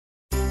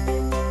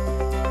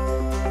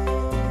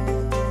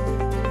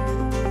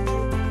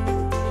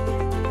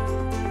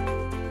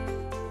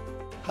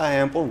Hi,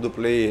 I'm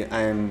Dupli.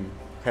 I'm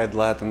head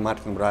lad in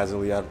Martin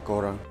Brassil yard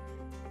Cora.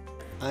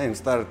 I'm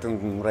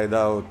starting right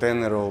now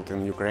 10-year-old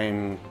in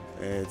Ukraine.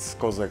 It's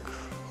Cossack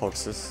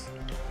horses.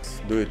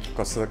 Do it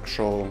Cossack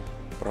show,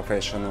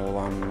 professional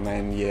one,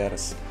 9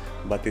 years.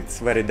 But it's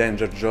very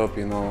dangerous job,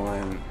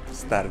 and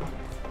start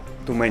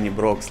too many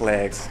broke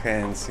legs,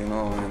 hands, and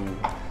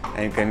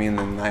I'm coming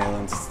in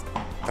islands,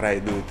 try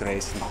do it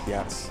racing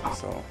yards.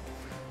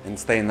 And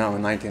stay now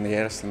 19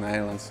 years in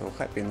Ireland, so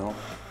happy now.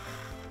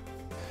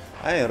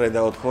 I ride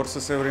out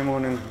horses every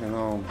morning,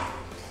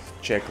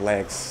 check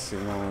legs,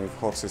 if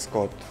horse is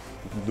caught,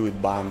 do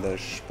it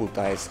bandage, put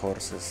ice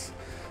horses,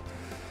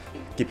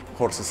 keep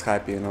horses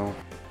happy,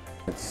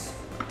 It's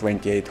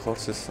 28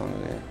 horses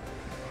only,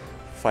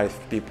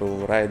 5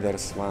 people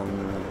riders,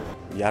 1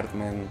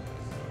 yardman.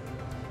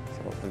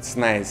 So it's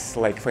nice,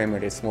 like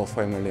family, small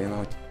family,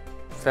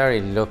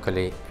 Very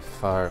luckily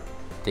for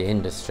the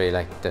industry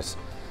like that,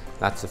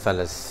 lots of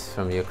fellas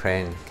from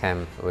Ukraine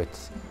came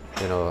with,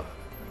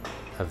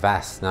 a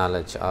vast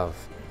knowledge of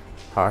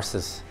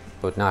horses,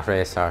 but not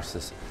race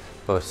horses,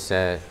 but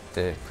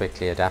they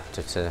quickly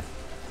adapted to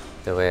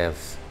the way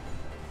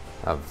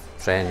of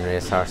training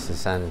race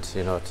horses and,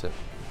 to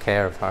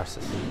care of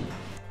horses.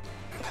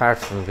 Apart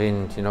from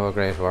being, a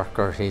great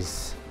worker,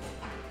 he's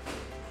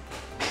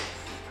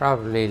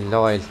probably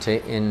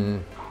loyalty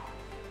in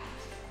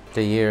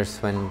the years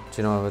when,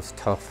 it was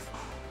tough.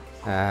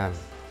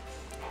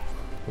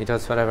 He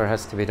does whatever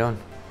has to be done,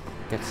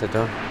 gets it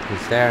done.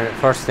 He's there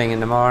first thing in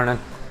the morning,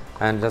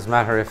 and it doesn't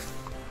matter if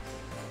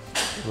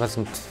it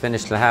wasn't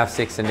finished till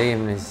 6:30 in the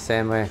evening, he's the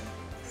same way.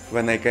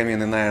 When I came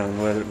in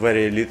Ireland,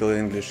 very little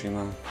English,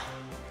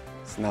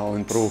 It's now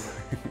improved.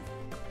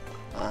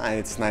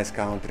 It's nice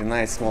country,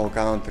 nice small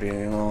country,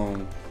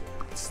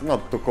 It's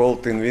not too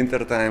cold in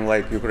winter time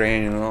like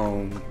Ukraine,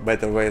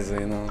 better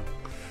weather,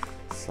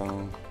 So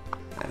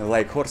I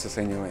like horses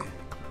anyway.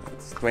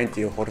 It's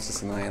 20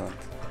 horses in Ireland.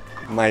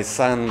 My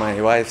son,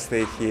 my wife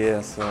stay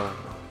here, so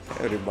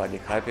everybody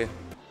happy.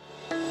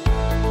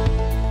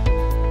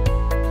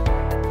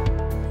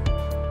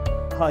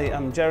 Hi,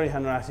 I'm Gerry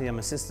Hanratty. I'm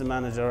assistant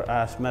manager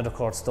at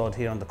Meadowcourt stud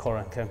here in the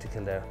Curragh, County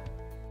Kildare.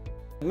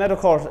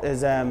 Meadowcourt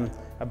is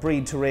a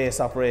breed to race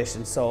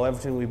operation, so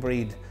everything we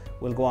breed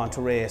will go on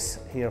to race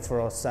here for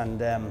us. And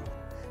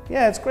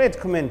yeah, it's great to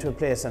come into a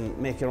place and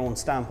make your own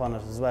stamp on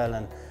it as well.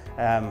 And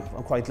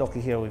I'm quite lucky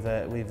here. We've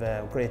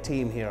a great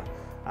team here,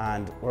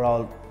 and we're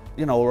all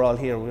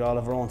here. We all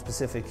have our own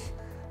specific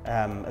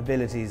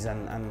abilities,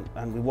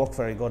 and we work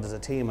very good as a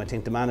team. I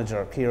think the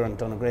manager, Kieran,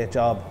 done a great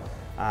job,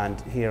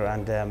 and here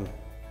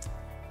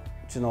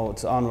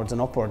it's onwards and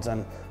upwards,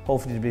 and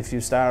hopefully there'll be a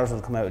few stars will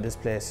come out of this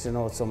place.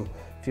 Some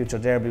future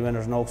Derby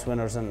winners and Oaks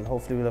winners, and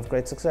hopefully we'll have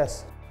great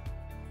success.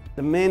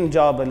 The main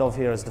job I love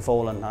here is the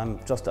foaling. I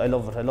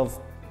love it. I love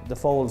the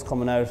foals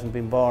coming out and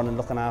being born and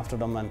looking after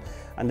them,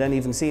 and then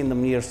even seeing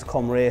them years to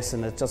come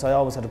racing. I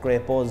always had a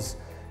great buzz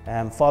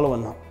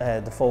following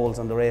the foals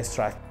on the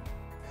racetrack,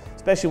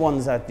 especially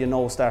ones that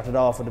started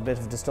off with a bit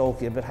of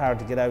dystocia, a bit hard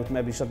to get out,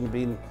 maybe shouldn't have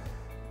been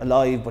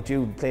alive, but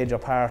you played your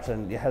part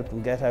and you helped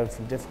them get out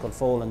from difficult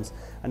foalings,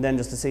 and then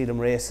just to see them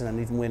racing and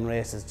even win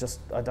races,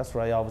 that's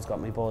where I always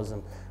got my buzz,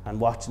 and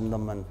watching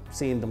them and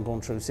seeing them going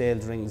through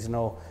sales rings. I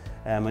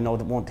know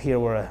that here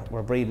we're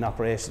a breeding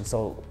operation,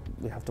 so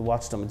we have to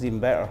watch them. It's even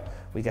better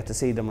we get to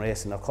see them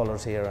racing their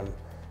colours here, and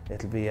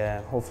it'll be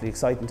hopefully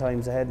exciting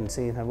times ahead and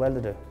seeing how well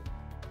they do.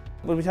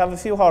 Well, we have a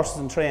few horses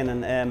in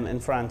training in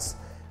France,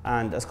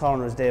 and as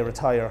corners they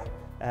retire,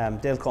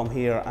 they'll come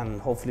here, and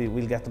hopefully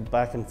we'll get them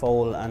back in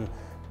foal, and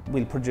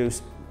we'll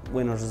produce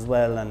winners as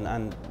well,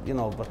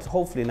 but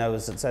hopefully now,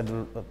 as I said,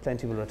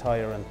 plenty will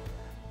retire, and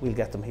we'll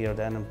get them here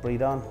then and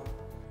breed on.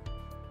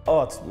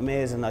 Oh, it's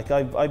amazing. Like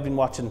I've been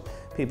watching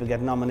people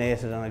get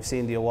nominated, and I've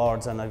seen the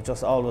awards, and I've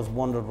just always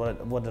wondered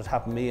what had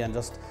happened to me, and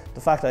just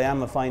the fact I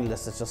am a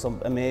finalist, it's just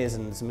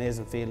amazing. It's an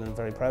amazing feeling. I'm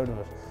very proud of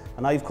it.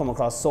 And I've come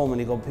across so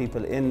many good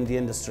people in the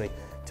industry.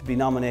 To be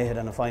nominated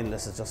and a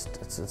finalist,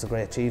 it's a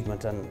great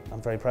achievement, and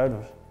I'm very proud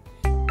of it.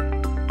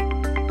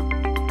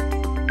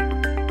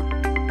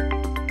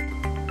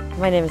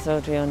 My name is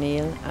Audrey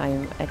O'Neill.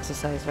 I'm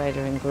exercise rider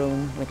in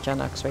Groom with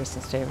John Ox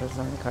Racing Stables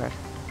on the cart.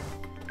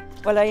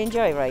 Well, I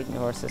enjoy riding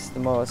horses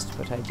the most,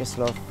 but I just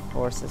love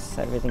horses,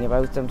 everything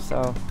about them,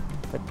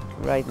 but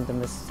riding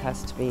them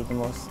has to be the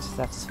most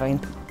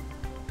satisfying.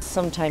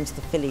 Sometimes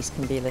the fillies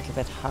can be a little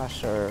bit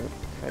hot or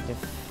kind of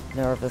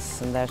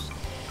nervous and that,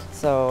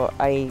 so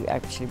I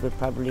actually would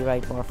probably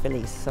ride more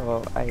fillies,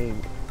 so I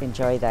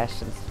enjoy that,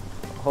 and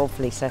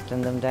hopefully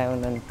settling them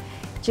down and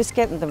just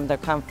getting them their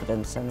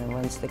confidence, and then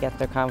once they get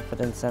their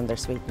confidence and they're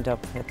sweetened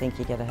up, I think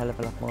you get a hell of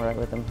a lot more out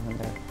of them when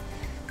they're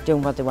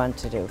doing what they want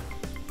to do.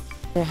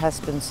 There has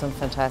been some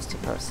fantastic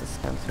horses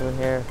come through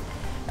here,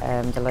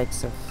 the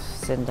likes of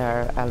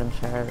Sindar,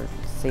 Alamshar,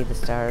 See the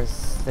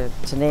Stars,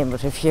 to name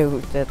but a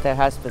few. There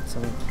has been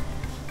some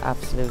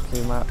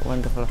absolutely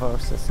wonderful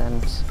horses,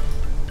 and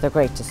they're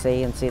great to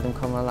see and see them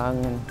come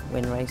along and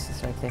win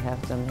races like they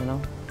have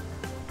done,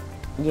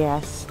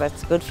 Yes,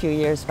 that's a good few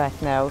years back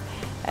now.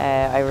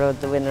 I rode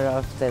the winner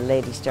of the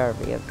Ladies'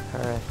 Derby of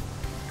Curra,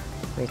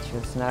 which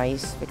was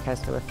nice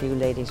because there were a few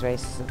ladies'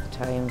 races at the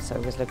time, so I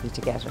was lucky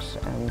to get it.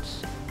 And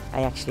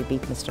I actually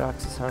beat Mr.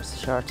 Ox's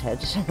horse,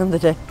 Shorthead, on the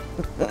day.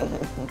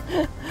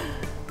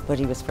 But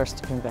he was first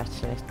to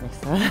congratulate me.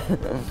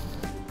 So.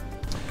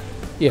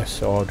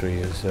 Yes, Audrey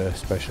is a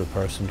special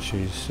person.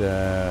 She's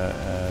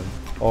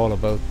all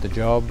about the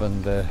job,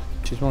 and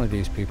she's one of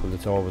these people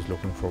that's always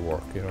looking for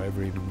work. You know,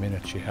 every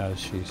minute she has,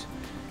 she's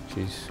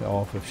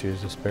off. If she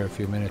has a spare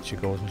few minutes, she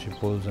goes and she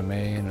pulls a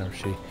mane, or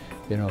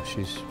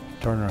she's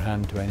turning her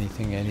hand to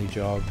anything, any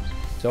job.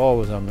 She's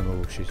always on the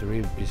move. She's a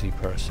real busy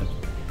person,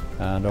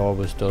 and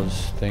always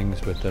does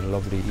things with a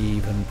lovely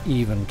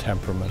even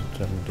temperament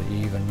and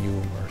even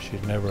humour.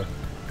 She's never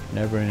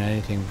in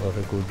anything but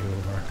a good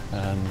humour,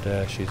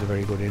 and she's a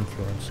very good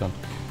influence on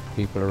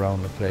people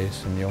around the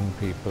place, and young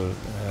people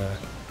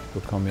who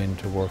come in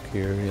to work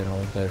here. You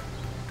know, they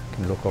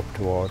can look up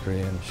to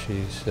Audrey, and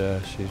she's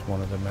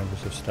one of the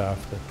members of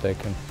staff that they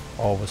can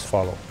always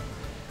follow.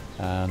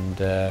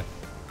 And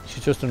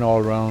she's just an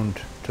all-round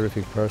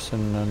terrific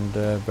person, and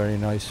a very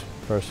nice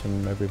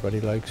person. Everybody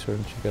likes her,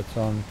 and she gets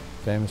on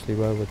famously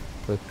well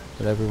with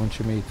everyone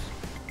she meets.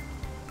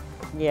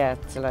 Yeah,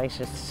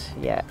 delighted.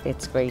 Yeah,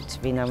 it's great to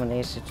be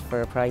nominated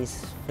for a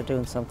prize for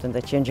doing something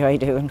that you enjoy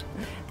doing,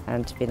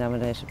 and to be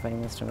nominated by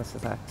Mr. and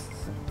Mrs. Ox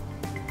is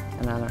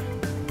an honour.